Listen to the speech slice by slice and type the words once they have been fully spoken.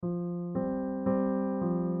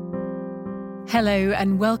Hello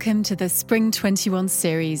and welcome to the Spring 21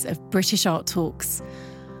 series of British Art Talks.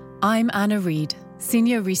 I'm Anna Reid,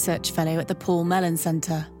 Senior Research Fellow at the Paul Mellon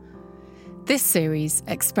Centre. This series,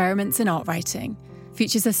 Experiments in Art Writing,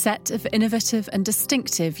 features a set of innovative and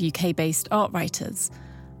distinctive UK-based art writers,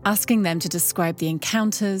 asking them to describe the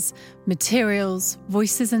encounters, materials,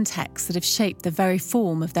 voices and texts that have shaped the very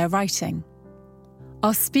form of their writing.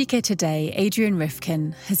 Our speaker today, Adrian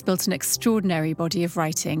Rifkin, has built an extraordinary body of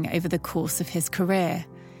writing over the course of his career.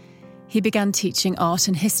 He began teaching art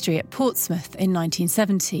and history at Portsmouth in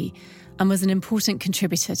 1970 and was an important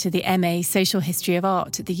contributor to the MA Social History of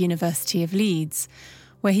Art at the University of Leeds,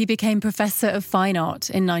 where he became Professor of Fine Art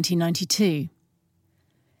in 1992.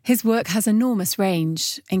 His work has enormous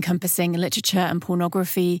range, encompassing literature and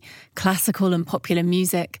pornography, classical and popular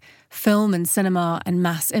music, film and cinema, and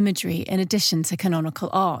mass imagery, in addition to canonical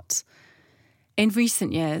art. In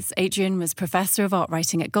recent years, Adrian was Professor of Art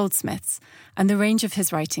Writing at Goldsmiths, and the range of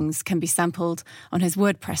his writings can be sampled on his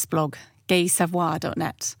WordPress blog,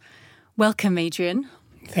 gaysavoir.net. Welcome, Adrian.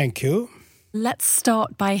 Thank you. Let's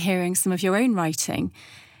start by hearing some of your own writing.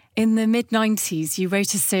 In the mid-90s, you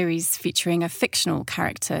wrote a series featuring a fictional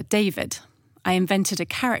character, David. I invented a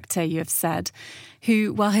character, you have said,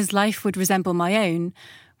 who, while his life would resemble my own,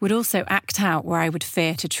 would also act out where I would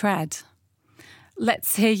fear to tread.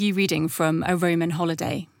 Let's hear you reading from A Roman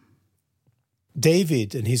Holiday.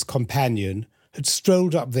 David and his companion had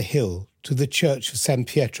strolled up the hill to the church of San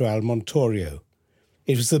Pietro al Montorio.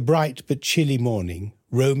 It was a bright but chilly morning,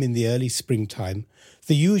 Rome in the early springtime,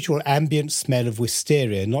 the usual ambient smell of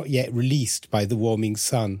wisteria not yet released by the warming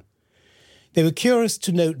sun. They were curious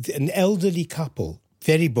to note that an elderly couple,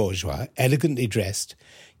 very bourgeois, elegantly dressed,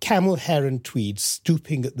 camel hair and tweed,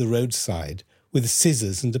 stooping at the roadside with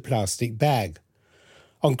scissors and a plastic bag.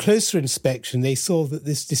 On closer inspection, they saw that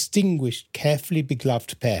this distinguished, carefully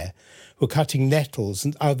begloved pair were cutting nettles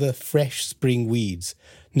and other fresh spring weeds,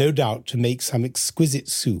 no doubt to make some exquisite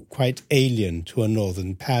soup quite alien to a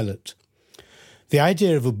northern palate. The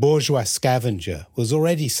idea of a bourgeois scavenger was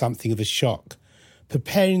already something of a shock,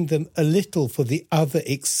 preparing them a little for the other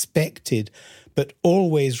expected but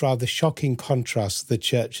always rather shocking contrast to the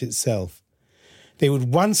church itself. They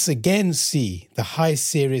would once again see the high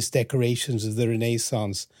serious decorations of the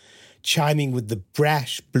Renaissance, chiming with the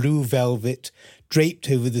brash blue velvet draped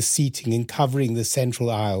over the seating and covering the central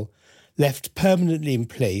aisle, left permanently in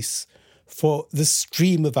place for the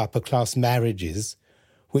stream of upper-class marriages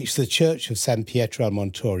which the Church of San Pietro al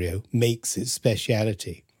Montorio makes its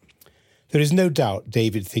speciality. There is no doubt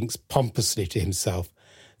David thinks pompously to himself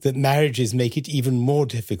that marriages make it even more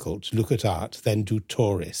difficult to look at art than do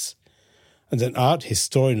tourists. And an art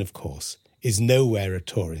historian, of course, is nowhere a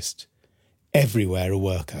tourist, everywhere a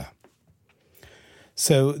worker.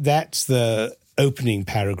 So that's the opening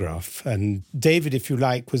paragraph. And David, if you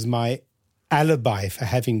like, was my alibi for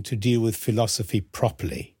having to deal with philosophy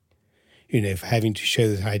properly. For having to show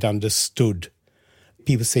that I'd understood.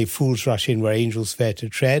 People say fools rush in where angels fear to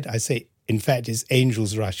tread. I say, in fact, it's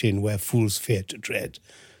angels rush in where fools fear to tread.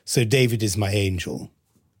 So David is my angel.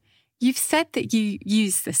 You've said that you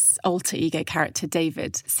use this alter ego character,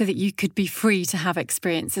 David, so that you could be free to have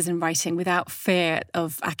experiences in writing without fear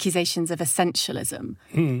of accusations of essentialism.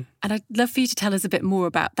 And I'd love for you to tell us a bit more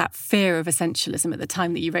about that fear of essentialism at the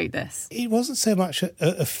time that you wrote this. It wasn't so much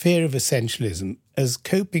a fear of essentialism as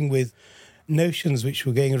coping with notions which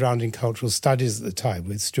were going around in cultural studies at the time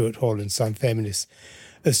with Stuart Hall and some feminists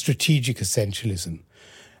of strategic essentialism.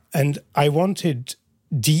 And I wanted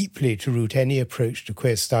deeply to root any approach to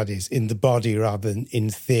queer studies in the body rather than in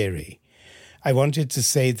theory. I wanted to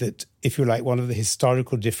say that, if you like, one of the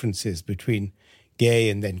historical differences between gay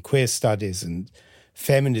and then queer studies and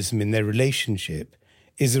feminism in their relationship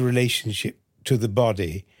is a relationship to the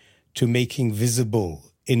body, to making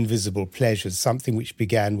visible invisible pleasures, something which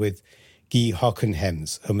began with Guy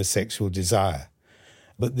Hockenheim's homosexual desire.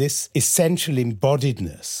 But this essential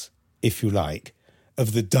embodiedness, if you like,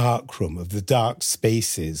 of the dark room, of the dark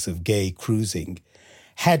spaces of gay cruising,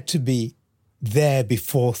 had to be there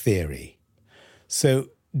before theory. So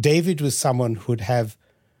David was someone who would have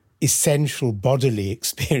essential bodily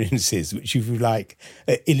experiences, which, if you like,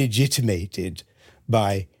 are illegitimated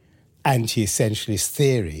by anti-essentialist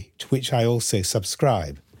theory, to which I also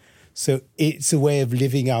subscribe. So it's a way of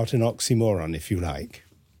living out an oxymoron, if you like.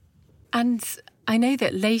 And I know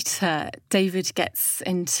that later David gets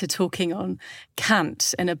into talking on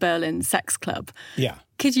Kant in a Berlin sex club. Yeah.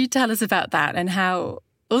 Could you tell us about that and how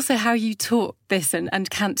you taught this and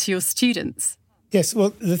Kant to your students? Yes,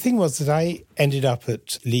 well, the thing was that I ended up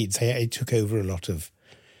at Leeds. I took over a lot of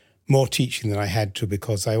more teaching than I had to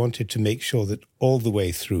because I wanted to make sure that all the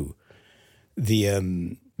way through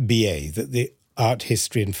the BA, that the art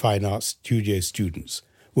history and fine arts studio students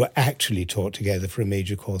were actually taught together for a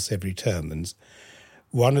major course every term. And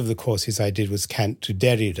one of the courses I did was Kant to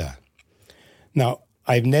Derrida. Now,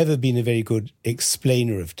 I've never been a very good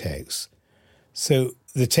explainer of texts. So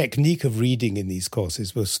the technique of reading in these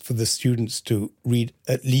courses was for the students to read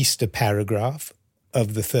at least a paragraph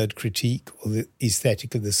of the Third Critique or the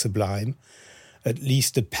Aesthetic of the Sublime, at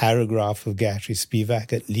least a paragraph of Gayatri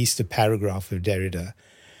Spivak, at least a paragraph of Derrida,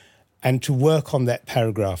 and to work on that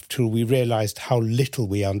paragraph till we realized how little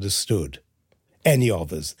we understood, any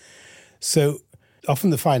of us. So often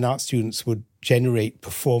the fine arts students would generate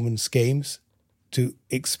performance games to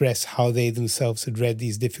express how they themselves had read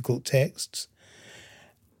these difficult texts.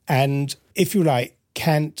 And if you like,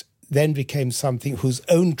 Kant then became something whose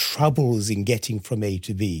own troubles in getting from A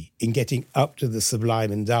to B, in getting up to the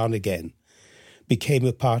sublime and down again, became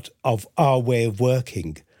a part of our way of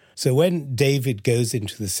working. So when David goes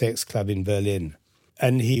into the sex club in Berlin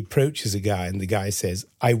and he approaches a guy and the guy says,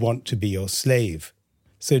 "I want to be your slave."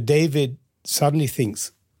 So David suddenly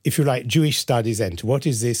thinks, if you like, Jewish studies enter. What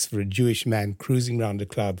is this for a Jewish man cruising around a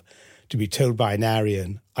club to be told by an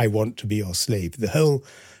Aryan, "I want to be your slave"? The whole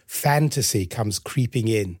fantasy comes creeping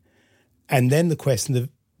in. And then the question of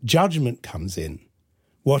judgment comes in.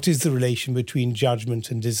 What is the relation between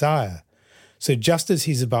judgment and desire? So just as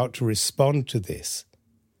he's about to respond to this,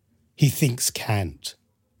 he thinks Kant.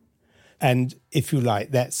 And if you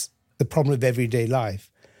like, that's the problem of everyday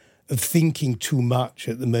life, of thinking too much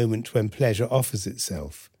at the moment when pleasure offers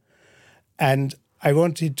itself. And I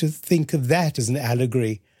wanted to think of that as an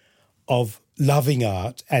allegory of loving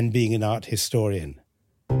art and being an art historian.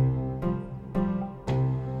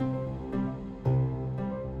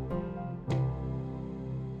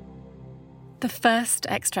 The first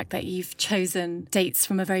extract that you've chosen dates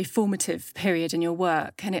from a very formative period in your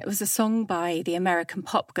work, and it was a song by the American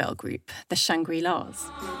pop girl group, the Shangri-Las.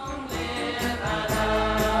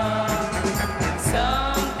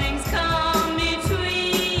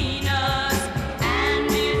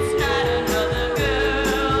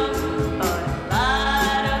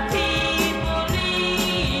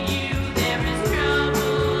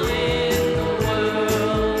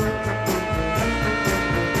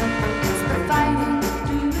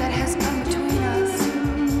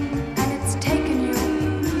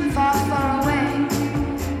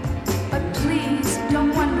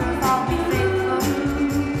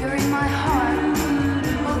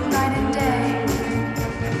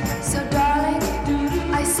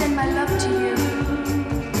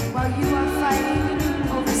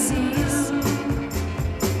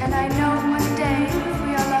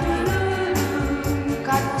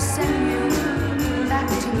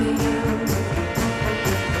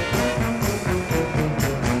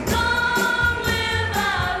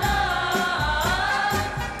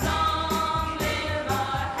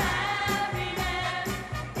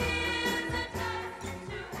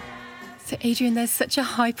 Adrian, there's such a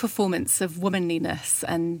high performance of womanliness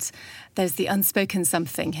and there's the unspoken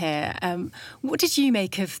something here. What did you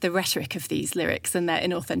make of the rhetoric of these lyrics and their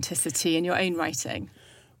inauthenticity in your own writing?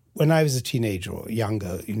 When I was a teenager or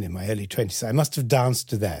younger, in my early 20s, I must have danced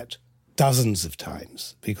to that dozens of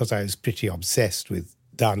times because I was pretty obsessed with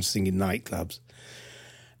dancing in nightclubs.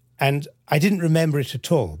 And I didn't remember it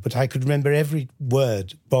at all, but I could remember every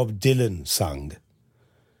word Bob Dylan sung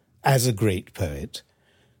as a great poet,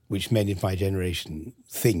 which many of my generation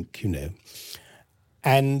think,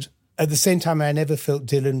 And at the same time, I never felt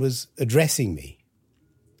Dylan was addressing me.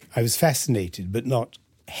 I was fascinated, but not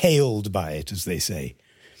hailed by it, as they say.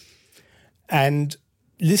 And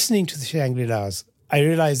listening to the Shangri-Las, I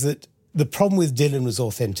realized that the problem with Dylan was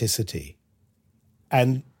authenticity.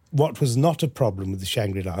 And what was not a problem with the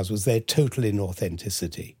Shangri-Las was their total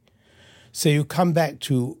inauthenticity. So you come back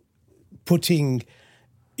to putting,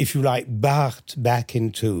 if you like, Barthes back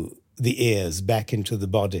into the ears, back into the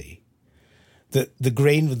body. That the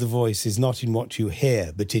grain of the voice is not in what you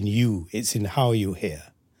hear, but in you. It's in how you hear.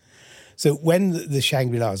 So when the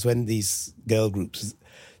Shangri-Las, when these girl groups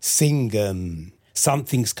sing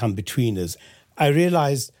Something's Come Between Us, I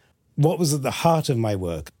realized what was at the heart of my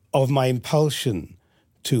work, of my impulsion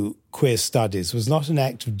to queer studies, was not an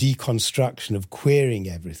act of deconstruction, of queering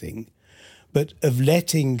everything, but of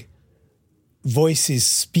letting voices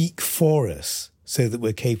speak for us so that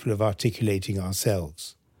we're capable of articulating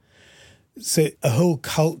ourselves. So a whole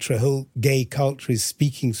culture, a whole gay culture is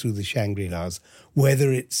speaking through the Shangri-Las,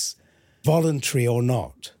 whether it's voluntary or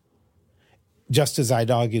not. Just as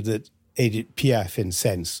I'd argued that Edith Piaf, in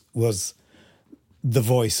sense, was the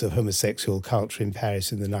voice of homosexual culture in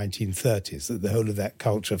Paris in the 1930s, that the whole of that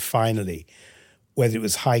culture finally whether it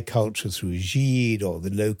was high culture through Gide or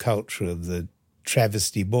the low culture of the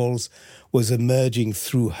travesty balls, was emerging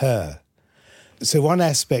through her. So one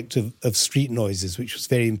aspect of Street Noises, which was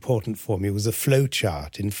very important for me, was a flow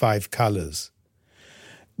chart in 5 colours,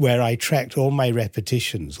 where I tracked all my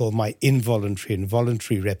repetitions, all my involuntary and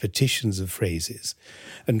voluntary repetitions of phrases,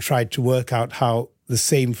 and tried to work out how the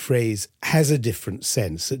same phrase has a different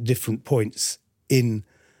sense at different points in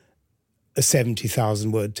a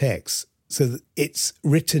 70,000 word text. So that it's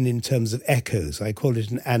written in terms of echoes. I call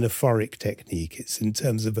it an anaphoric technique. It's in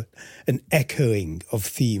terms of an echoing of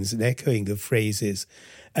themes, an echoing of phrases.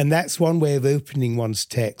 And that's one way of opening one's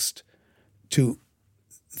text to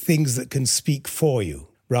things that can speak for you,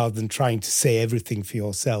 rather than trying to say everything for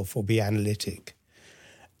yourself or be analytic.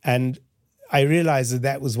 And I realized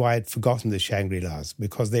that was why I'd forgotten the Shangri-Las,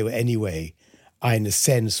 because they were anyway, I in a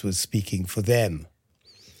sense was speaking for them.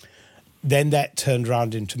 Then that turned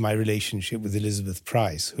around into my relationship with Elizabeth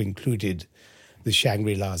Price, who included the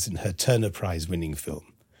Shangri-Las in her Turner Prize-winning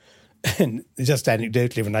film. And just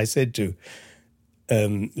anecdotally, when I said to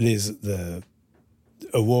Liz at the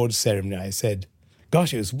awards ceremony, I said,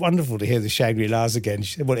 "Gosh, it was wonderful to hear the Shangri-Las again."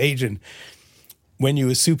 She said, "Well, Adrian, when you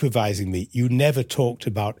were supervising me, you never talked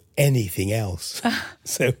about anything else."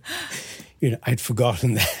 So, I'd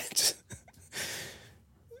forgotten that.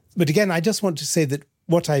 But again, I just want to say that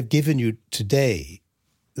what I've given you today,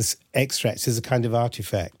 this extracts, is a kind of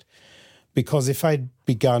artifact. Because if I'd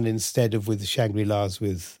begun instead of with the Shangri-Las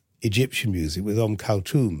with Egyptian music, with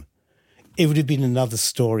Kulthum, it would have been another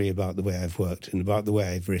story about the way I've worked and about the way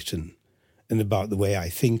I've written and about the way I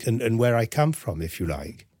think and where I come from, if you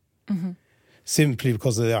like. Mm-hmm. Simply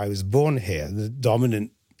because I was born here, the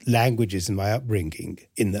dominant languages in my upbringing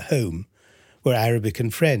in the home were Arabic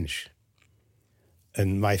and French.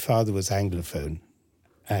 And my father was Anglophone.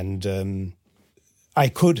 And I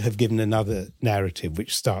could have given another narrative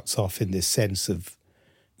which starts off in this sense of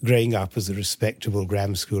growing up as a respectable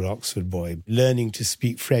grammar school Oxford boy, learning to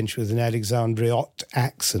speak French with an Alexandriote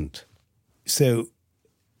accent. So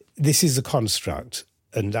this is a construct,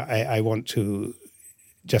 and I want to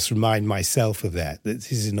just remind myself of that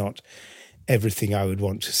this is not everything I would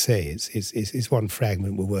want to say. It's one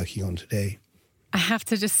fragment we're working on today. I have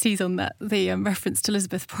to just seize on that, the reference to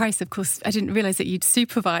Elizabeth Price. Of course, I didn't realise that you'd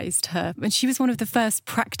supervised her. And she was one of the first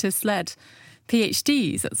practice-led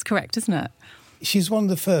PhDs. That's correct, isn't it? She's one of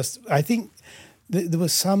the first. I think there were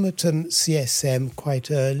some at CSM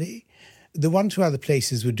quite early. The 1-2 other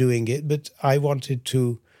places were doing it, but I wanted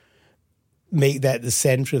to make that the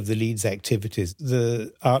centre of the Leeds activities.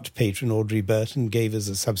 The art patron, Audrey Burton, gave us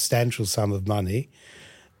a substantial sum of money,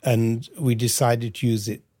 and we decided to use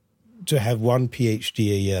it to have 1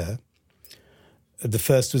 PhD a year. The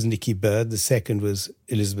first was Nicky Bird, the second was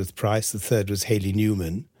Elizabeth Price, the third was Hayley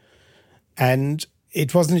Newman. And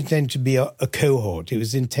it wasn't intended to be a cohort. It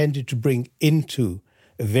was intended to bring into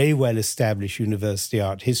a very well-established university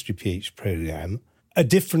art history PhD program a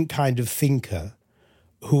different kind of thinker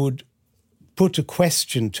who would put a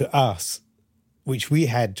question to us, which we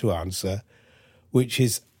had to answer, which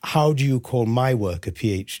is, how do you call my work a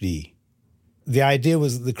PhD? The idea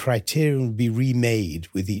was that the criterion would be remade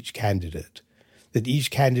with each candidate, that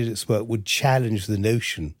each candidate's work would challenge the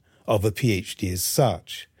notion of a PhD as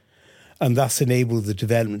such, and thus enable the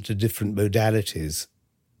development of different modalities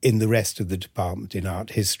in the rest of the department, in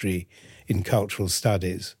art history, in cultural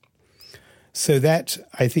studies. So that,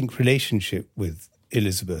 I think, relationship with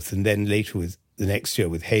Elizabeth, and then later with the next year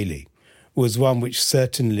with Hayley, was one which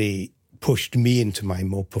certainly pushed me into my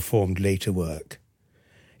more performed later work,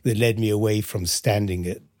 that led me away from standing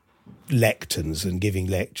at lecterns and giving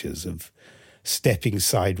lectures, of stepping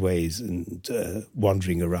sideways and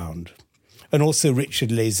wandering around. And also Richard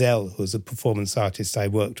Lazell, who was a performance artist I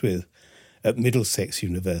worked with at Middlesex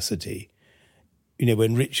University.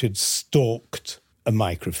 When Richard stalked a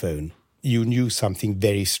microphone, you knew something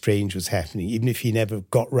very strange was happening, even if he never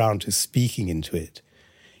got round to speaking into it.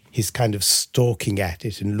 His kind of stalking at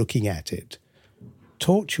it and looking at it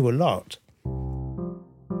taught you a lot.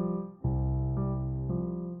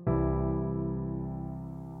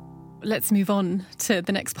 Let's move on to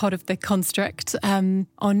the next part of the construct.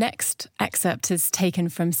 Our next excerpt is taken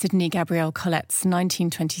from Sidonie Gabrielle Collette's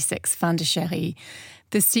 1926 Fin de Chérie,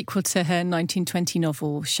 the sequel to her 1920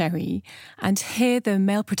 novel Chérie. And here the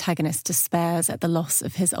male protagonist despairs at the loss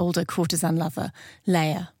of his older courtesan lover,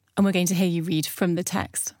 Léa. And we're going to hear you read from the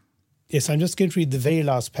text. Yes, I'm just going to read the very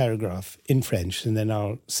last paragraph in French, and then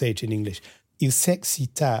I'll say it in English. Il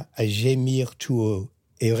s'excita à gémir tout haut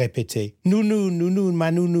et répétait « Nounoun, nounoun,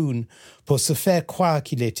 ma nounoun » pour se faire croire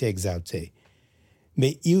qu'il était exalté.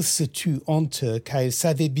 mais il se tut honteux car il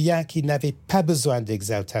savait bien qu'il n'avait pas besoin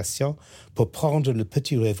d'exaltation pour prendre le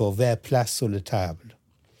petit revolver place sur la table.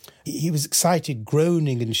 He was excited,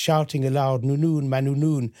 groaning and shouting aloud, "Nunun,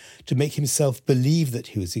 manunun," to make himself believe that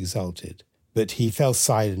he was exalted. But he fell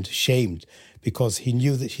silent, ashamed, because he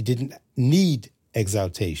knew that he didn't need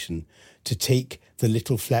exaltation to take the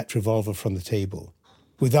little flat revolver from the table.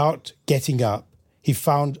 Without getting up, he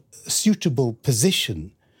found a suitable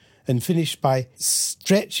position and finished by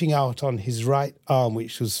stretching out on his right arm,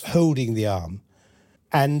 which was holding the arm,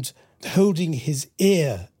 and holding his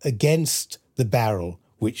ear against the barrel,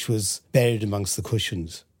 which was buried amongst the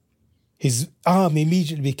cushions. His arm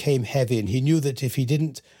immediately became heavy, and he knew that if he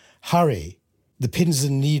didn't hurry, the pins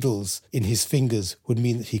and needles in his fingers would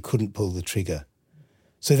mean that he couldn't pull the trigger.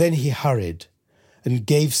 So then he hurried and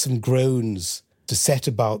gave some groans to set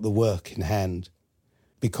about the work in hand,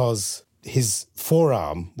 because his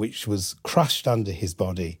forearm, which was crushed under his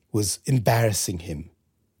body, was embarrassing him.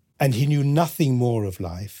 And he knew nothing more of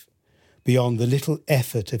life beyond the little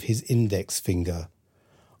effort of his index finger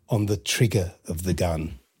on the trigger of the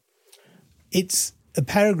gun. It's a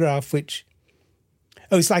paragraph which,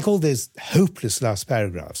 it's like all those hopeless last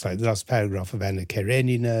paragraphs, like the last paragraph of Anna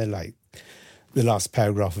Karenina, like the last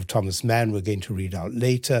paragraph of Thomas Mann we're going to read out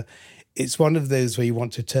later. It's one of those where you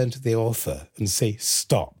want to turn to the author and say,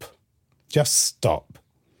 stop, just stop.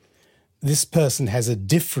 This person has a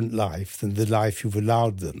different life than the life you've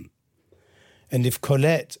allowed them. And if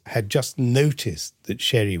Colette had just noticed that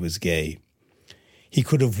Sherry was gay, he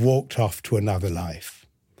could have walked off to another life.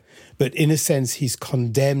 But in a sense, he's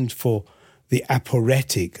condemned for the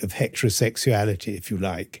aporetic of heterosexuality, if you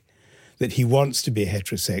like, that he wants to be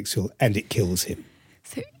heterosexual and it kills him.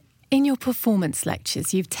 So in your performance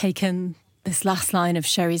lectures, you've taken this last line of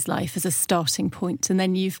Sherry's life as a starting point, and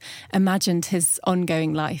then you've imagined his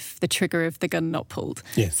ongoing life, the trigger of the gun not pulled.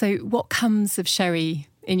 Yes. So what comes of Sherry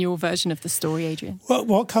in your version of the story, Adrian? Well,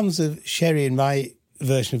 what comes of Sherry in my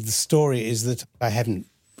version of the story is that I haven't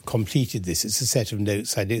completed this. It's a set of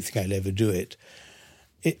notes. I don't think I'll ever do it.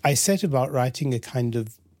 I set about writing a kind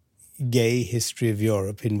of gay history of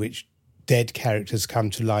Europe in which dead characters come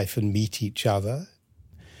to life and meet each other,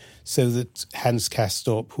 so that Hans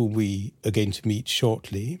Castorp, whom we are going to meet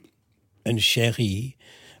shortly, and Sherry,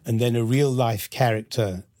 and then a real-life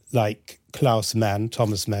character like Klaus Mann,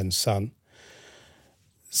 Thomas Mann's son,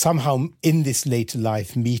 somehow in this later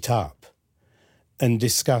life meet up and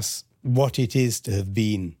discuss what it is to have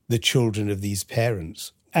been the children of these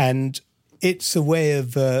parents. And it's a way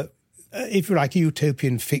of, if you like, a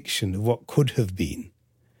utopian fiction of what could have been,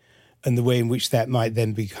 and the way in which that might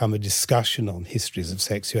then become a discussion on histories of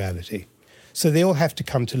sexuality. So they all have to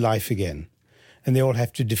come to life again, and they all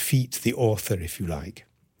have to defeat the author, if you like.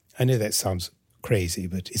 I know that sounds crazy,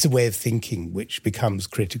 but it's a way of thinking which becomes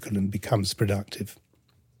critical and becomes productive.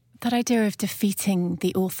 That idea of defeating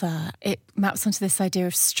the author, it maps onto this idea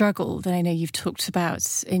of struggle that I know you've talked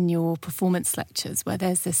about in your performance lectures, where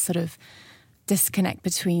there's this sort of disconnect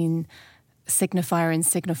between signifier and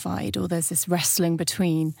signified, or there's this wrestling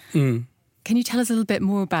between. Can you tell us a little bit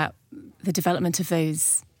more about the development of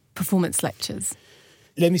those performance lectures?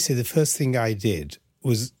 Let me say the first thing I did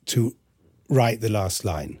was to write the last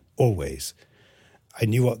line, always. I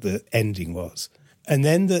knew what the ending was. And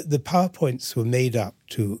then the PowerPoints were made up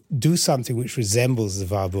to do something which resembles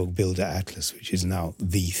the Warburg Bilder Atlas, which is now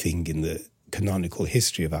the thing in the canonical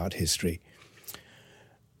history of art history,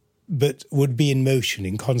 but would be in motion,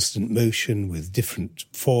 in constant motion, with different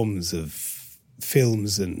forms of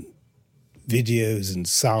films and videos and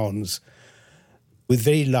sounds, with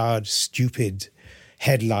very large, stupid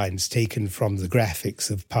headlines taken from the graphics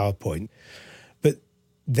of PowerPoint. But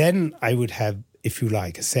then I would have, if you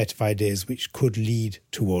like, a set of ideas which could lead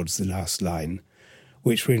towards the last line,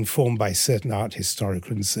 which were informed by certain art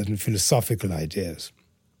historical and certain philosophical ideas.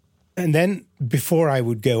 And then, before I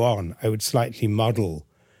would go on, I would slightly model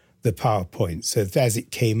the PowerPoint so that as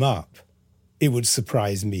it came up, it would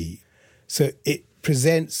surprise me. So it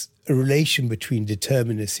presents a relation between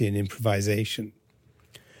determinacy and improvisation,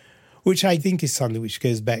 which I think is something which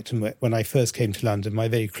goes back to when I first came to London, my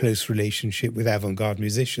very close relationship with avant-garde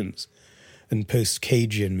musicians and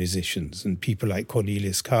post-Cagean musicians and people like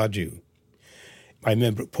Cornelis Cardew. I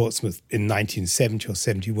remember at Portsmouth in 1970 or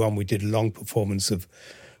 71, we did a long performance of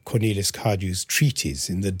Cornelis Cardew's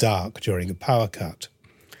Treatise in the dark during a power cut.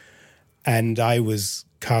 And I was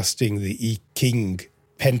casting the E. King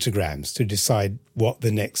pentagrams to decide what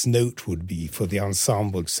the next note would be for the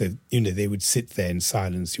ensemble. So, they would sit there in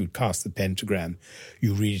silence, you would cast the pentagram,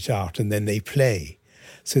 you read it out, and then they play.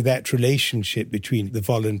 So that relationship between the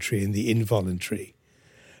voluntary and the involuntary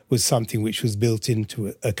was something which was built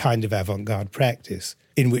into a kind of avant-garde practice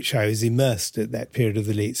in which I was immersed at that period of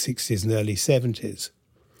the late 60s and early 70s.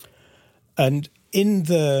 And in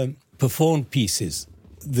the performed pieces,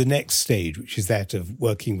 the next stage, which is that of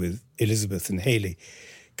working with Elizabeth and Haley,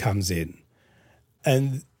 comes in.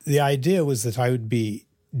 And the idea was that I would be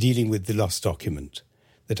dealing with the lost document,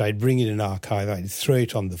 that I'd bring in an archive, I'd throw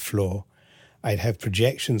it on the floor, I'd have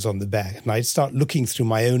projections on the back, and I'd start looking through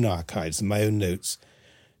my own archives and my own notes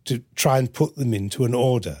to try and put them into an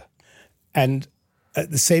order. And at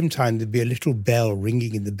the same time, there'd be a little bell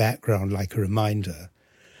ringing in the background like a reminder,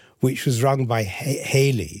 which was rung by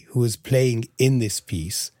Haley, who was playing in this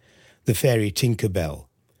piece the fairy Tinkerbell,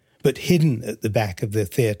 but hidden at the back of the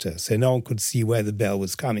theatre, so no one could see where the bell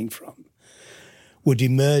was coming from, would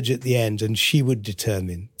emerge at the end, and she would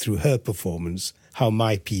determine, through her performance, how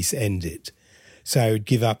my piece ended. So I would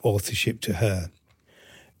give up authorship to her.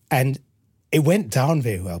 And it went down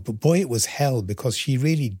very well, but boy, it was hell, because she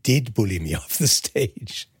really did bully me off the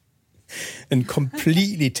stage and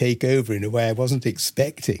completely take over in a way I wasn't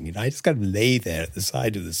expecting. And I just kind of lay there at the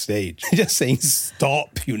side of the stage, just saying,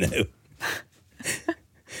 stop,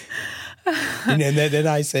 And then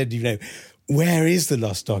I said, where is the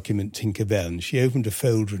lost document, Tinkerbell? And she opened a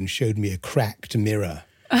folder and showed me a cracked mirror.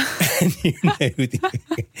 And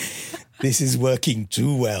this is working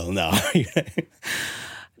too well now.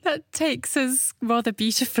 That takes us rather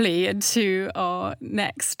beautifully into our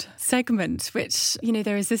next segment, which,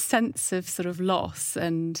 there is this sense of sort of loss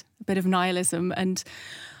and a bit of nihilism. And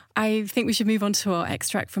I think we should move on to our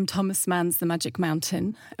extract from Thomas Mann's The Magic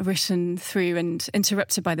Mountain, written through and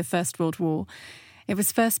interrupted by the First World War. It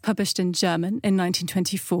was first published in German in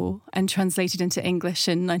 1924 and translated into English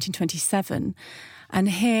in 1927. And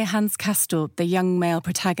here Hans Castorp, the young male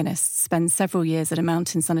protagonist, spends several years at a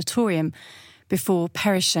mountain sanatorium before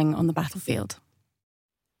perishing on the battlefield.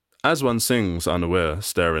 As one sings unaware,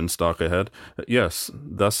 staring stark ahead, yes,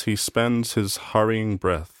 thus he spends his hurrying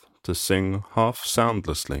breath to sing half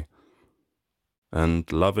soundlessly. And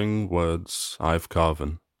loving words I've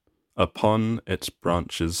carven upon its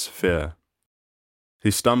branches fair. He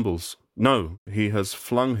stumbles. No, he has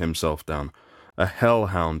flung himself down. A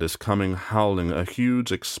hellhound is coming howling, a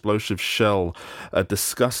huge explosive shell, a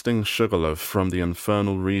disgusting sugarloaf from the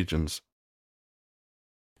infernal regions.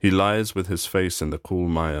 He lies with his face in the cool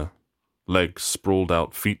mire, legs sprawled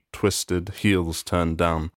out, feet twisted, heels turned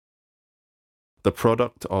down. The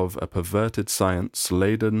product of a perverted science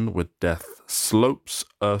laden with death slopes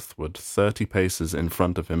earthward 30 paces in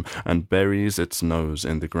front of him and buries its nose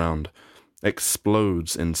in the ground,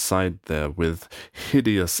 explodes inside there with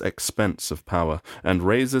hideous expense of power, and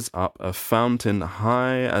raises up a fountain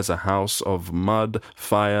high as a house of mud,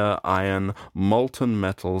 fire, iron, molten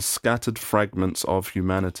metal, scattered fragments of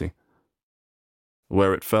humanity.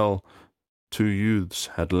 Where it fell, 2 youths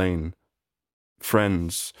had lain,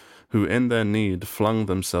 friends who in their need flung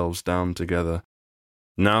themselves down together.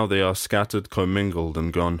 Now they are scattered, commingled,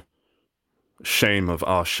 and gone. Shame of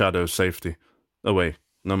our shadow safety. Away,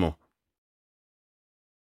 no more.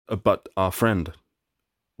 But our friend,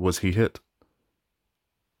 was he hit?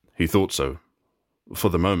 He thought so, for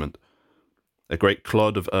the moment. A great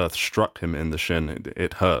clod of earth struck him in the shin.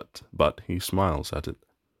 It hurt, but he smiles at it.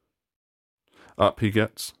 Up he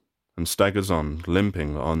gets, and staggers on,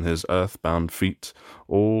 limping on his earth-bound feet,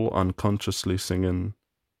 all unconsciously singing.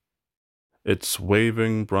 Its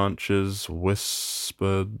waving branches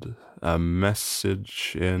whispered a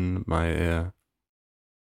message in my ear.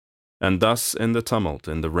 And thus, in the tumult,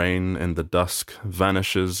 in the rain, in the dusk,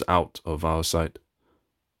 vanishes out of our sight.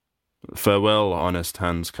 Farewell, honest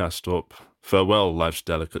Hans Castorp. Farewell, life's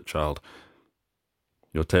delicate child.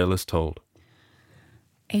 Your tale is told.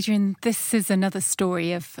 Adrian, this is another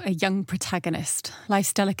story of a young protagonist,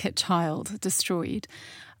 life's delicate child, destroyed.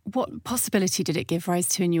 What possibility did it give rise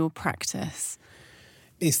to in your practice?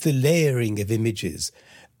 It's the layering of images.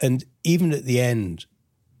 And even at the end,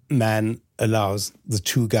 Mann allows the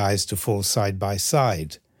 2 guys to fall side by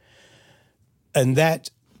side. And that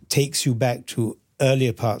takes you back to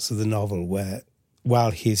earlier parts of the novel where,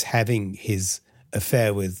 while he's having his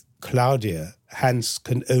affair with Claudia, Hans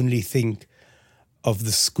can only think of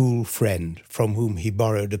the school friend from whom he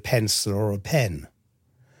borrowed a pencil or a pen.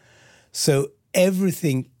 So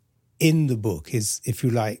everything in the book is, if you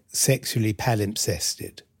like, sexually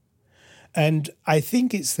palimpsested. And I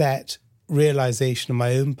think it's that realization on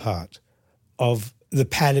my own part of the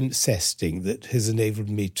palimpsesting that has enabled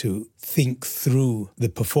me to think through the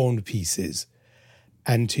performed pieces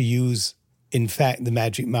and to use, in fact, the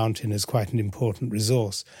Magic Mountain as quite an important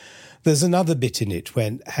resource. There's another bit in it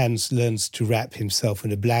when Hans learns to wrap himself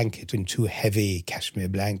in a blanket, in 2 heavy cashmere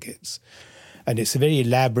blankets. And it's a very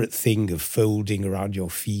elaborate thing of folding around your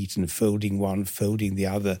feet and folding one, folding the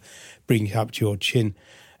other, bringing it up to your chin.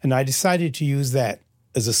 And I decided to use that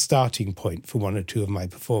as a starting point for 1 or 2 of my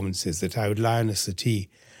performances, that I would lie on a settee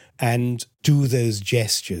and do those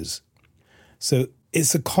gestures. So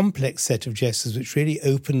it's a complex set of gestures which really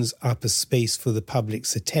opens up a space for the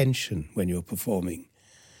public's attention when you're performing.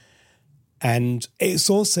 And it's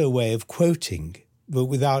also a way of quoting, but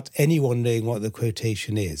without anyone knowing what the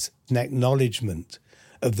quotation is, an acknowledgement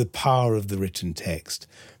of the power of the written text,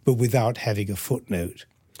 but without having a footnote.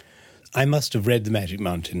 I must have read The Magic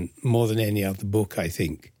Mountain more than any other book, I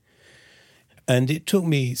think. And it took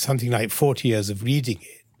me something like 40 years of reading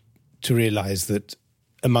it to realise that,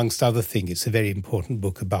 amongst other things, it's a very important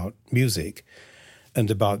book about music and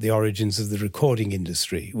about the origins of the recording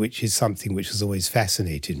industry, which is something which has always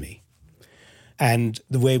fascinated me. And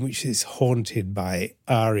the way in which it's haunted by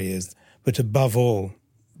arias, but above all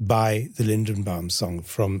by the Lindenbaum song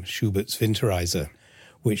from Schubert's Winterreise,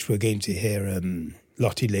 which we're going to hear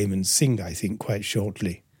Lotte Lehmann sing, I think, quite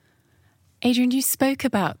shortly. Adrian, you spoke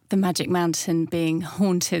about the Magic Mountain being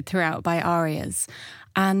haunted throughout by arias,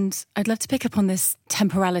 and I'd love to pick up on this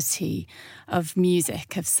temporality of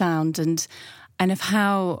music, of sound, and of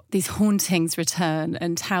how these hauntings return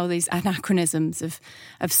and how these anachronisms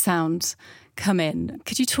of sound come in.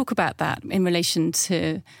 Could you talk about that in relation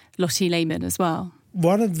to Lotte Lehmann as well?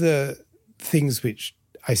 One of the things which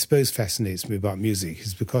I suppose fascinates me about music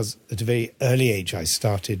is because at a very early age I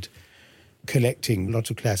started collecting a lot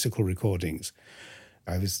of classical recordings.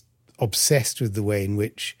 I was obsessed with the way in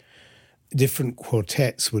which different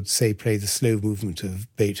quartets would, say, play the slow movement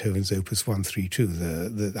of Beethoven's Opus 132,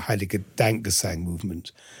 the Heilige Dankgesang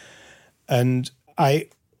movement. And I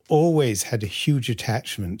always had a huge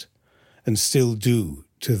attachment, and still do,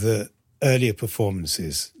 to the earlier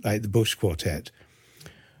performances, like the Busch Quartet,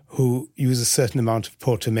 who use a certain amount of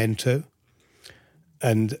portamento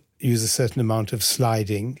and use a certain amount of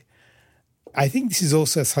sliding. I think this is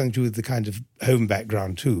also something to do with the kind of home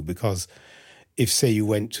background too, because if, say, you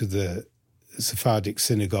went to the Sephardic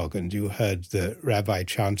synagogue and you heard the rabbi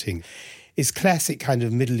chanting, it's classic kind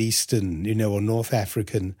of Middle Eastern, or North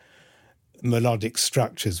African melodic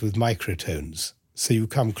structures with microtones. So you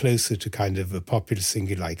come closer to kind of a popular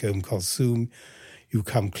singer like Kulthum, you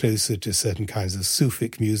come closer to certain kinds of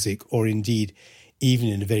Sufic music, or indeed, even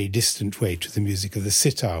in a very distant way, to the music of the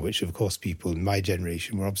sitar, which, of course, people in my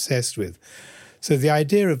generation were obsessed with. So the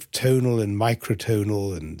idea of tonal and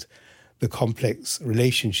microtonal and the complex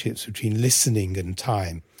relationships between listening and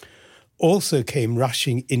time also came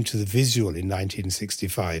rushing into the visual in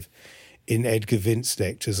 1965 in Edgar Windt's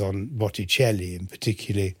lectures on Botticelli, and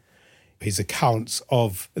particularly his accounts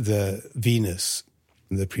of the Venus,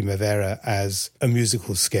 the Primavera, as a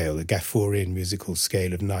musical scale, a Gafforian musical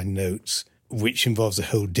scale of 9 notes, which involves a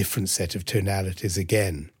whole different set of tonalities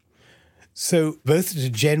again. So both at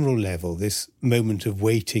a general level, this moment of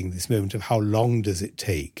waiting, this moment of how long does it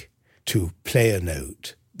take to play a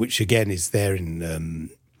note, which again is there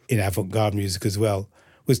in avant-garde music as well,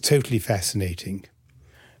 was totally fascinating.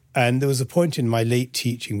 And there was a point in my late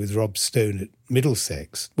teaching with Rob Stone at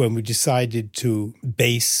Middlesex when we decided to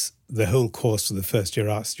base the whole course of the first-year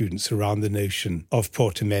art students around the notion of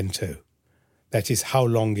portamento. That is, how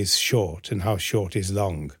long is short and how short is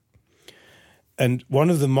long. And one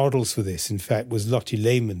of the models for this, in fact, was Lotte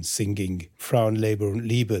Lehmann singing Frauenleber und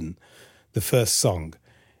Lieben, the first song,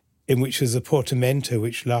 in which there's a portamento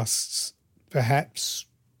which lasts perhaps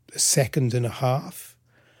a second and a half.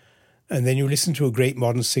 And then you listen to a great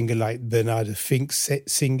modern singer like Bernarda Fink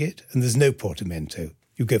sing it, and there's no portamento.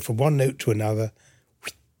 You go from one note to another.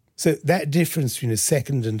 So that difference between a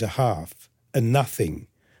second and a half and nothing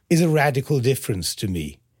is a radical difference to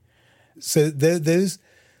me. So those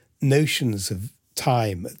notions of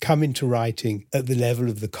time come into writing at the level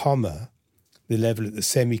of the comma, the level of the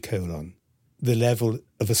semicolon, the level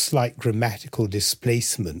of a slight grammatical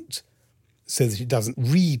displacement, so that it doesn't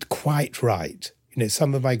read quite right.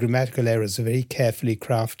 Some of my grammatical errors are very carefully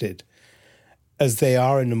crafted, as they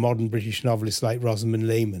are in a modern British novelist like Rosamund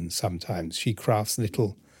Lehman sometimes. She crafts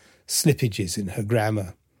little slippages in her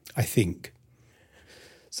grammar, I think.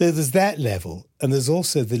 So there's that level, and there's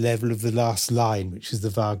also the level of the last line, which is the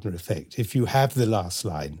Wagner effect. If you have the last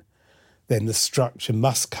line, then the structure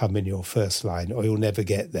must come in your first line, or you'll never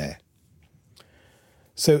get there.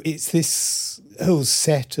 So it's this whole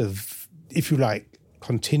set of, if you like,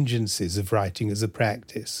 contingencies of writing as a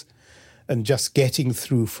practice, and just getting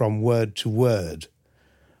through from word to word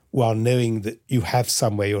while knowing that you have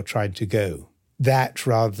somewhere you're trying to go, that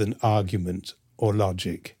rather than argument or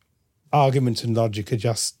logic. Argument and logic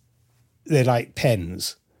are they're like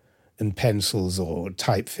pens and pencils or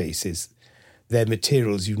typefaces. They're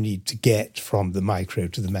materials you need to get from the micro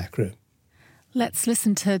to the macro. Let's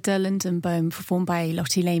listen to Der Lindenbaum performed by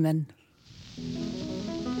Lotte Lehmann.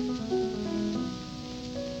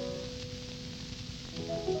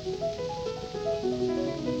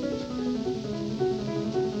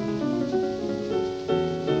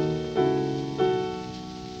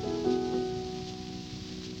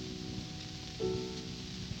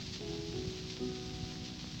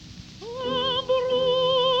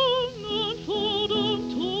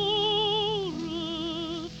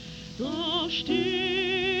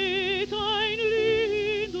 Steht ein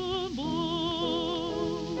Lindenbaum,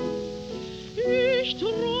 ich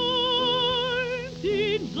träumt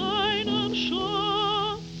in seinem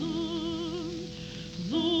Schatten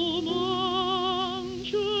so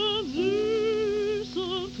manchen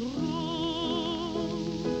süßen Traum.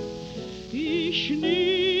 Ich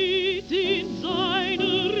schnitt in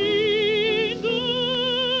seine Rinde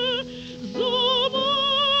so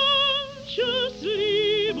manches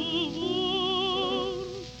liebe Wort.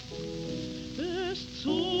 Es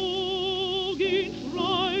zog in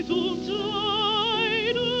Freud und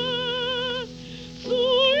Leiden zu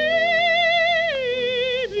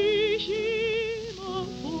ihm ich immer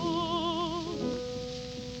fort.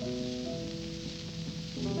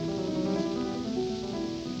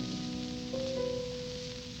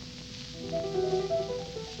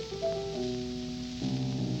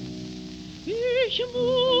 Ich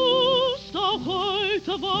muss auch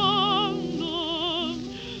heute wandern,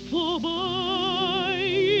 vorbei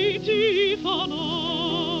in tiefer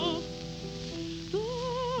Nacht. Da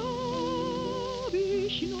hab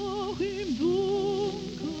ich noch im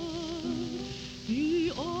Dunkeln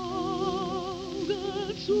die Augen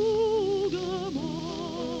zugemacht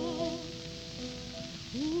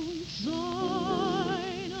und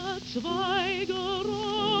seine Zweige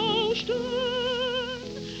rauschten,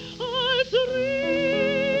 als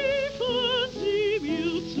riefen sie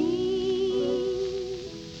mir zu.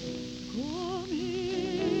 Komm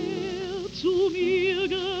her zu mir,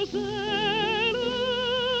 Geselle,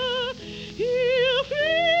 hier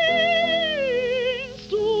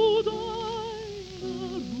findest du deine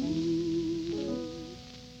Ruhe.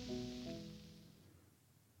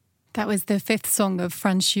 That was the fifth song of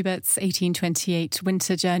Franz Schubert's 1828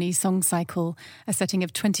 Winter Journey song cycle, a setting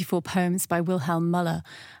of 24 poems by Wilhelm Müller,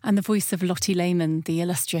 and the voice of Lotte Lehmann, the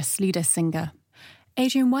illustrious Lieder singer.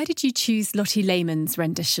 Adrian, why did you choose Lotte Lehmann's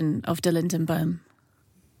rendition of Der Lindenbaum?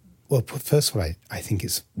 Well, first of all, I think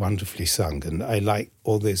it's wonderfully sung, and I like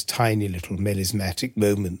all those tiny little melismatic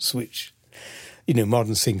moments which,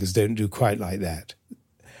 modern singers don't do quite like that.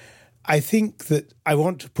 I think that I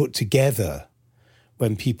want to put together,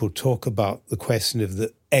 when people talk about the question of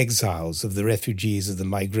the exiles, of the refugees, of the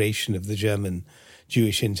migration of the German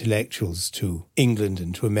Jewish intellectuals to England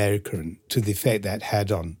and to America, and to the effect that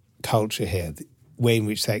had on culture here, the way in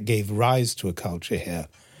which that gave rise to a culture here,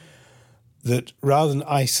 that rather than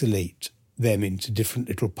isolate them into different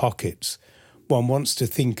little pockets, one wants to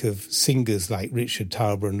think of singers like Richard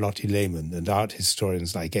Tauber and Lotte Lehmann and art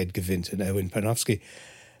historians like Edgar Winter and Erwin Panofsky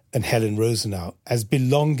and Helen Rosenau as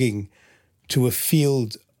belonging to a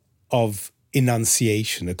field of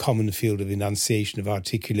enunciation, a common field of enunciation, of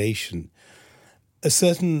articulation, a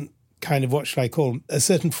certain kind of, what shall I call, a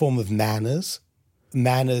certain form of manners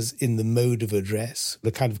in the mode of address,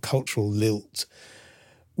 the kind of cultural lilt,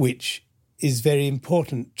 which is very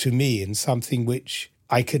important to me and something which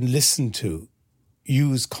I can listen to,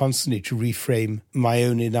 use constantly to reframe my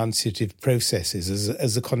own enunciative processes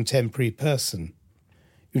as a contemporary person,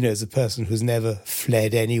 as a person who's never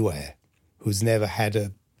fled anywhere, who's never had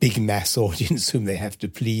a big mass audience whom they have to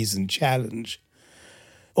please and challenge.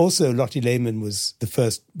 Also, Lotte Lehmann was the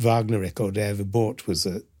first Wagner record I ever bought, was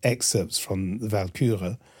excerpts from the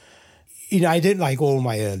Walküre. I don't like all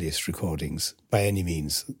my earliest recordings by any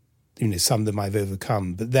means. Some of them I've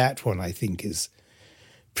overcome, but that one I think is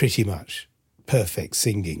pretty much perfect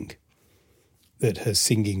singing. That her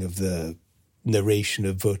singing of the narration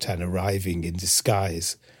of Wotan arriving in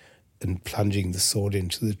disguise and plunging the sword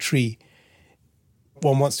into the tree.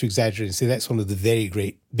 One wants to exaggerate and say that's one of the very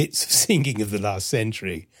great bits of singing of the last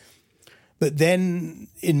century. But then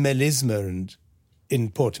in Melisma and in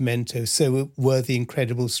Portamento, so were the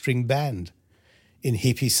incredible string band in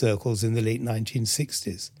hippie circles in the late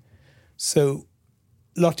 1960s. So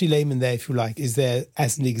Lotte Lehmann there, if you like, is there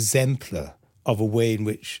as an exemplar of a way in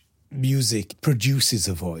which music produces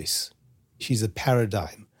a voice. She's a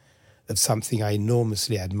paradigm of something I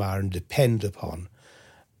enormously admire and depend upon,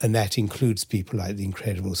 And that includes people like the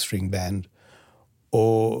Incredible String Band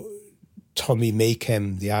or Tommy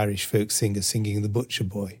Maykem, the Irish folk singer, singing The Butcher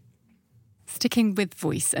Boy. Sticking with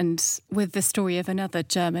voice and with the story of another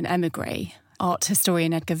German émigré, art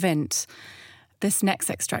historian Edgar Wendt, this next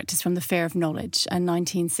extract is from The Fear of Knowledge, a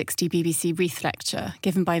 1960 BBC Reith lecture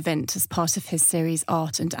given by Wendt as part of his series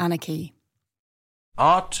Art and Anarchy.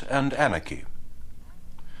 Art and Anarchy.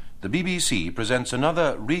 The BBC presents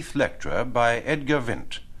another Reith lecture by Edgar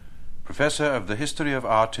Wendt, Professor of the History of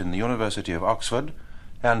Art in the University of Oxford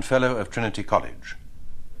and Fellow of Trinity College.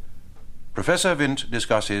 Professor Wendt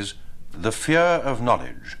discusses The Fear of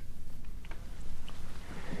Knowledge.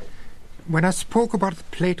 When I spoke about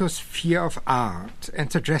Plato's fear of art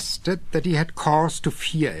and suggested that he had cause to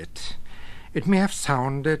fear it, it may have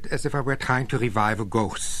sounded as if I were trying to revive a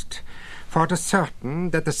ghost, for it is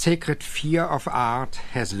certain that the sacred fear of art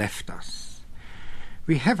has left us.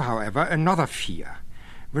 We have, however, another fear,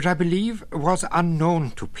 which I believe was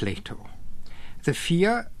unknown to Plato, the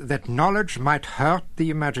fear that knowledge might hurt the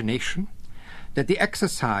imagination, that the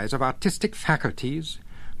exercise of artistic faculties,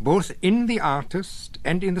 both in the artist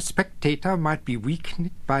and in the spectator, might be weakened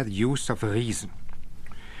by the use of reason.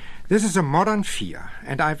 This is a modern fear,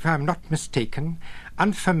 and if I am not mistaken,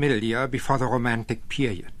 unfamiliar before the Romantic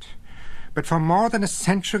period. But for more than a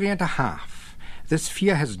century and a half, this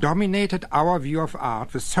fear has dominated our view of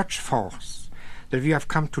art with such force that we have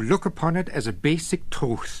come to look upon it as a basic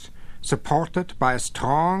truth, supported by a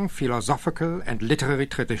strong philosophical and literary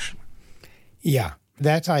tradition. Yeah,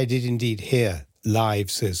 that I did indeed hear live,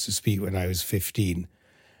 so to speak, when I was 15.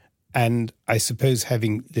 And I suppose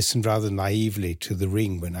having listened rather naively to The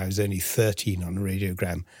Ring when I was only 13 on a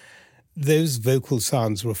radiogram, those vocal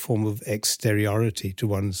sounds were a form of exteriority to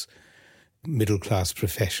one's middle-class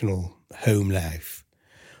professional home life.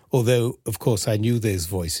 Although, of course, I knew those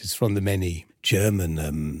voices from the many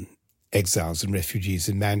German exiles and refugees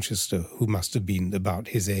in Manchester who must have been about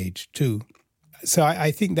his age too. So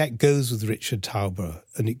I think that goes with Richard Tauber,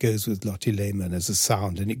 and it goes with Lotte Lehmann as a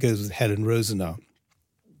sound, and it goes with Helen Rosenau.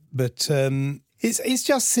 But it's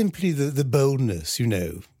just simply the boldness, you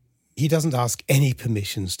know. He doesn't ask any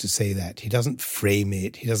permissions to say that. He doesn't frame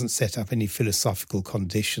it. He doesn't set up any philosophical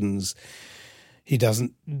conditions. He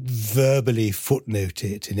doesn't verbally footnote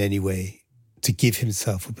it in any way to give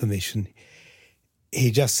himself a permission. He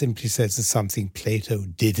just simply says there's something Plato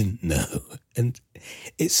didn't know. And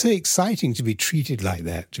it's so exciting to be treated like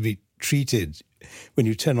that, to be treated when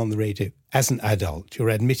you turn on the radio as an adult. You're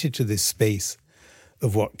admitted to this space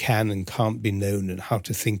of what can and can't be known and how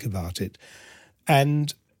to think about it.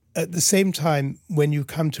 And at the same time, when you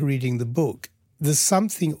come to reading the book, there's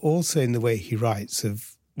something also in the way he writes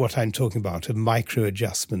of what I'm talking about, of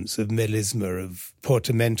micro-adjustments, of melisma, of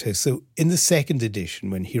portamento. So in the second edition,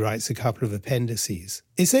 when he writes a couple of appendices,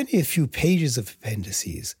 it's only a few pages of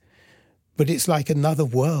appendices, but it's like another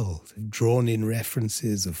world, drawn-in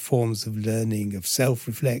references of forms of learning, of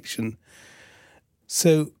self-reflection.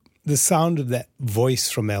 So the sound of that voice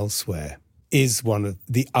from elsewhere is one of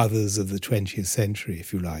the others of the 20th century,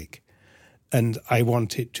 if you like. And I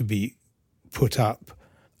want it to be put up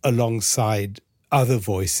alongside other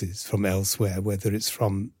voices from elsewhere, whether it's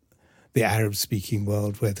from the Arab-speaking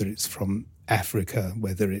world, whether it's from Africa,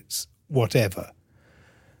 whether it's whatever,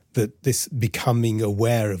 that this becoming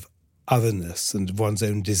aware of otherness and one's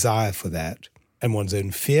own desire for that and one's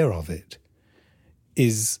own fear of it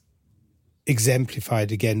is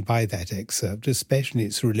exemplified again by that excerpt, especially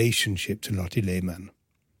its relationship to Lotte Lehmann.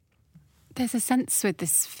 There's a sense with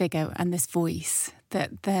this figure and this voice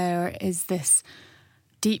that there is this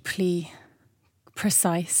deeply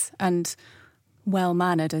precise and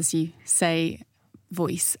well-mannered, as you say,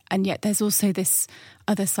 voice. And yet there's also this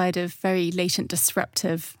other side of very latent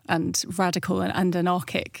disruptive and radical and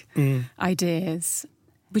anarchic ideas.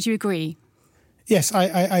 Would you agree? Yes,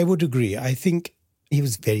 I would agree. I think he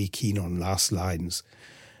was very keen on last lines.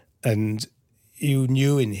 And you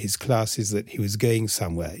knew in his classes that he was going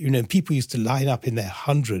somewhere. You know, people used to line up in their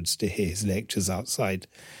hundreds to hear his lectures outside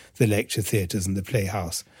the lecture theatres and the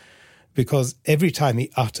Playhouse, because every time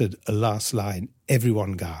he uttered a last line,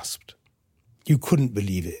 everyone gasped. You couldn't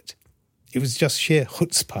believe it. It was just sheer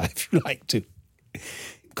chutzpah, if you like to.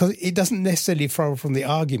 Because it doesn't necessarily follow from the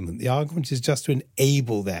argument. The argument is just to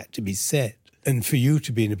enable that to be said. And for you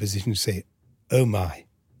to be in a position to say, oh my,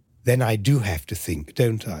 then I do have to think,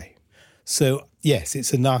 don't I? So, yes,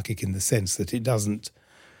 it's anarchic in the sense that it doesn't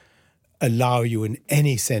allow you in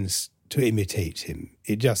any sense to imitate him.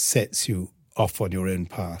 It just sets you off on your own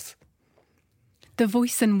path. The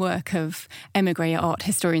voice and work of émigré art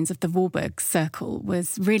historians of the Warburg Circle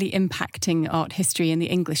was really impacting art history in the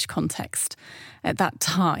English context at that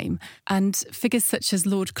time. And figures such as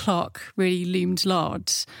Lord Clark really loomed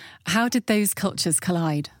large. How did those cultures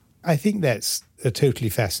collide? I think that's a totally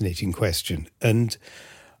fascinating question. And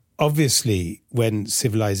obviously, when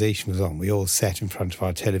civilization was on, we all sat in front of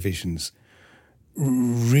our televisions,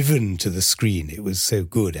 riven to the screen. It was so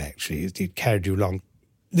good, actually. It carried you along.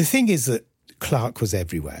 The thing is that Clark was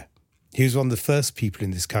everywhere. He was one of the first people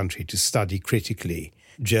in this country to study critically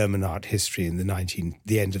German art history in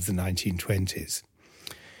the end of the 1920s.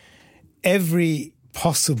 Every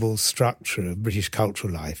possible structure of British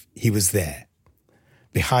cultural life, he was there.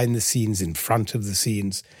 Behind the scenes, in front of the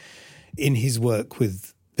scenes. In his work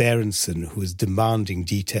with Berenson, who was demanding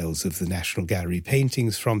details of the National Gallery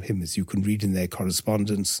paintings from him, as you can read in their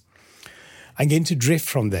correspondence. I'm going to drift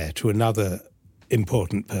from there to another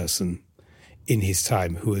important person in his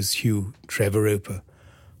time, who was Hugh Trevor Roper,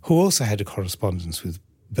 who also had a correspondence with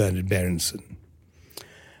Bernard Berenson,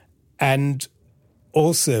 and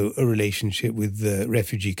also a relationship with the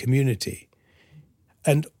refugee community.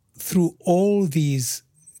 And through all these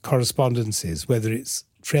correspondences, whether it's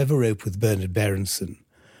Trevor Roper with Bernard Berenson,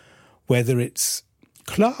 whether it's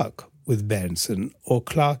Clark with Berenson, or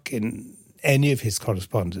Clark in any of his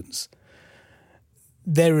correspondence,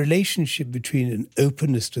 their relationship between an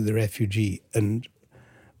openness to the refugee and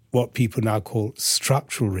what people now call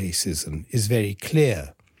structural racism is very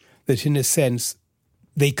clear. That in a sense,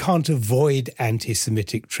 they can't avoid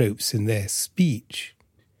anti-Semitic tropes in their speech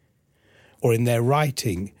or in their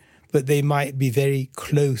writing, but they might be very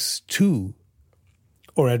close to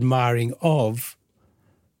or admiring of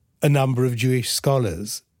a number of Jewish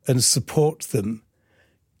scholars and support them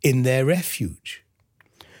in their refuge.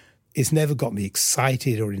 It's never got me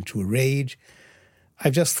excited or into a rage.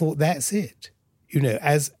 I've just thought that's it. You know,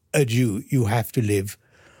 as a Jew, you have to live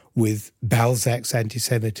with Balzac's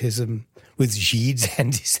anti-Semitism, with Gide's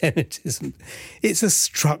anti-Semitism. It's a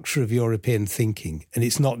structure of European thinking, and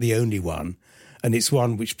it's not the only one, and it's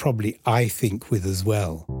one which probably I think with as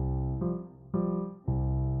well.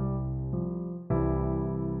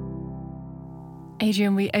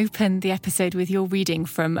 Adrian, we opened the episode with your reading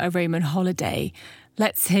from A Roman Holiday.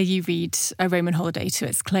 Let's hear you read A Roman Holiday to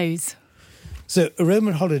its close. So A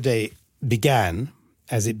Roman Holiday began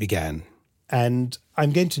as it began, and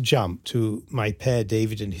I'm going to jump to my pair,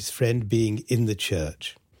 David and his friend, being in the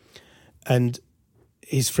church. And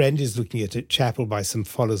his friend is looking at a chapel by some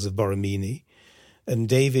followers of Borromini, and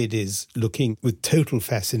David is looking with total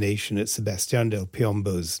fascination at Sebastian del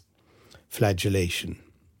Piombo's flagellation.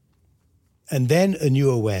 And then a new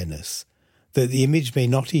awareness that the image may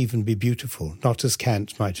not even be beautiful, not as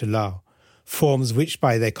Kant might allow, forms which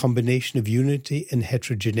by their combination of unity and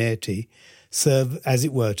heterogeneity serve, as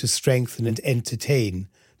it were, to strengthen and entertain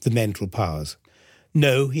the mental powers.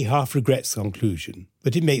 No, he half regrets the conclusion,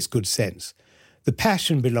 but it makes good sense. The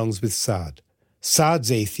passion belongs with Sade.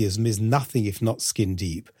 Sade's atheism is nothing if not skin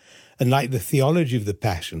deep, and like the theology of the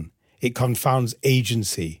passion, it confounds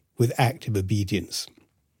agency with active obedience.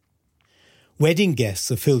 Wedding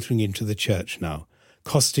guests are filtering into the church now,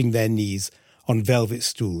 costing their knees on velvet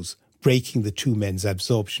stools, breaking the two men's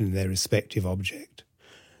absorption in their respective object.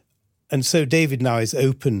 And so David now is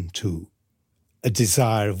open to a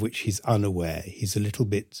desire of which he's unaware. He's a little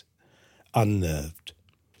bit unnerved.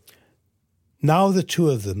 Now the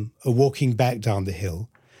two of them are walking back down the hill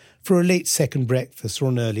for a late second breakfast or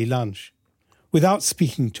an early lunch. Without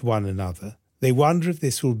speaking to one another, they wonder if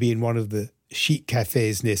this will be in one of the chic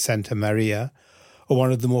cafes near Santa Maria or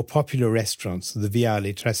one of the more popular restaurants of the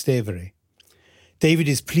Viale Trastevere. David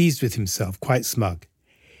is pleased with himself, quite smug.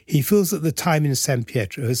 He feels that the time in San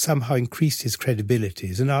Pietro has somehow increased his credibility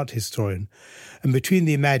as an art historian, and between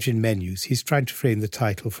the imagined menus he's trying to frame the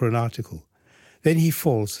title for an article. Then he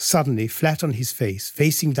falls, suddenly, flat on his face,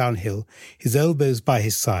 facing downhill, his elbows by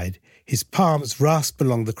his side, his palms rasp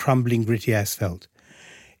along the crumbling, gritty asphalt.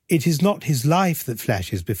 It is not his life that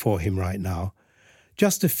flashes before him right now,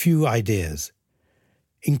 just a few ideas.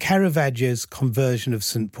 In Caravaggio's Conversion of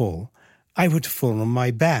St. Paul, I would have fallen on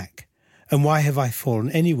my back. And why have I fallen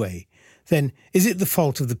anyway? Then, is it the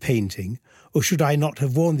fault of the painting, or should I not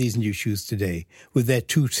have worn these new shoes today, with their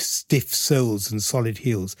two stiff soles and solid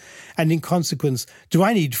heels? And in consequence, do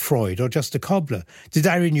I need Freud or just a cobbler? Did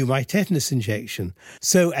I renew my tetanus injection?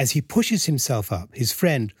 So, as he pushes himself up, his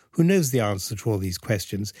friend, who knows the answer to all these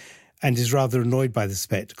questions, and is rather annoyed by the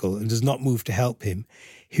spectacle and does not move to help him,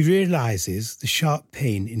 he realizes the sharp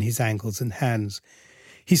pain in his ankles and hands.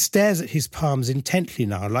 He stares at his palms intently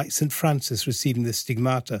now, like St. Francis receiving the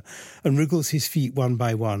stigmata, and wriggles his feet one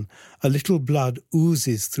by one. A little blood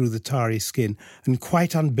oozes through the tarry skin, and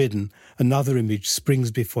quite unbidden, another image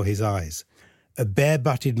springs before his eyes. A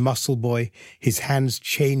bare-butted muscle boy, his hands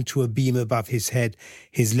chained to a beam above his head,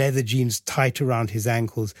 his leather jeans tight around his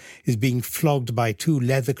ankles, is being flogged by two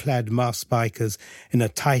leather-clad masked bikers in a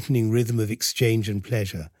tightening rhythm of exchange and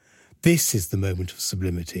pleasure. This is the moment of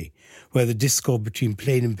sublimity, where the discord between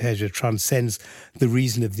plain and pleasure transcends the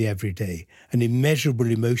reason of the everyday, an immeasurable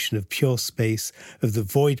emotion of pure space, of the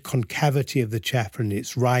void concavity of the chapel and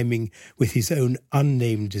its rhyming with his own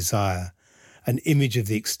unnamed desire, an image of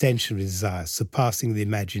the extension of desire surpassing the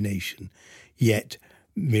imagination, yet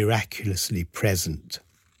miraculously present.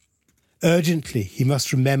 Urgently, he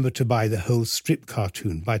must remember to buy the whole strip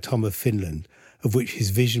cartoon by Tom of Finland, of which his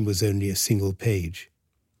vision was only a single page.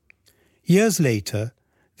 Years later,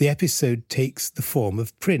 the episode takes the form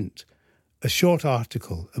of print, a short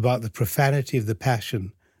article about the profanity of the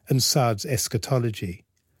Passion and Sard's eschatology.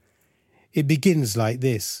 It begins like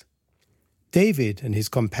this. David and his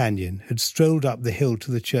companion had strolled up the hill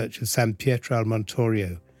to the church of San Pietro al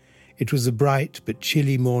Montorio. It was a bright but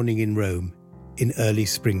chilly morning in Rome in early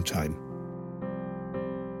springtime.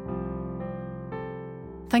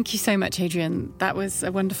 Thank you so much, Adrian. That was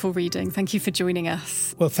a wonderful reading. Thank you for joining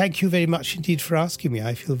us. Well, thank you very much indeed for asking me.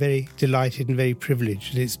 I feel very delighted and very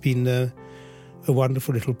privileged. It's been a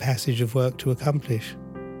wonderful little passage of work to accomplish.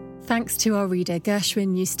 Thanks to our reader,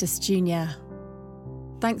 Gershwin Eustace Jr.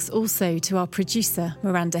 Thanks also to our producer,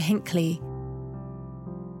 Miranda Hinckley.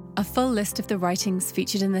 A full list of the writings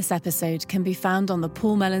featured in this episode can be found on the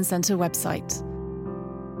Paul Mellon Centre website.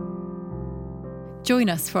 Join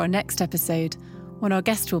us for our next episode, when our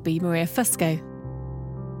guest will be Maria Fusco.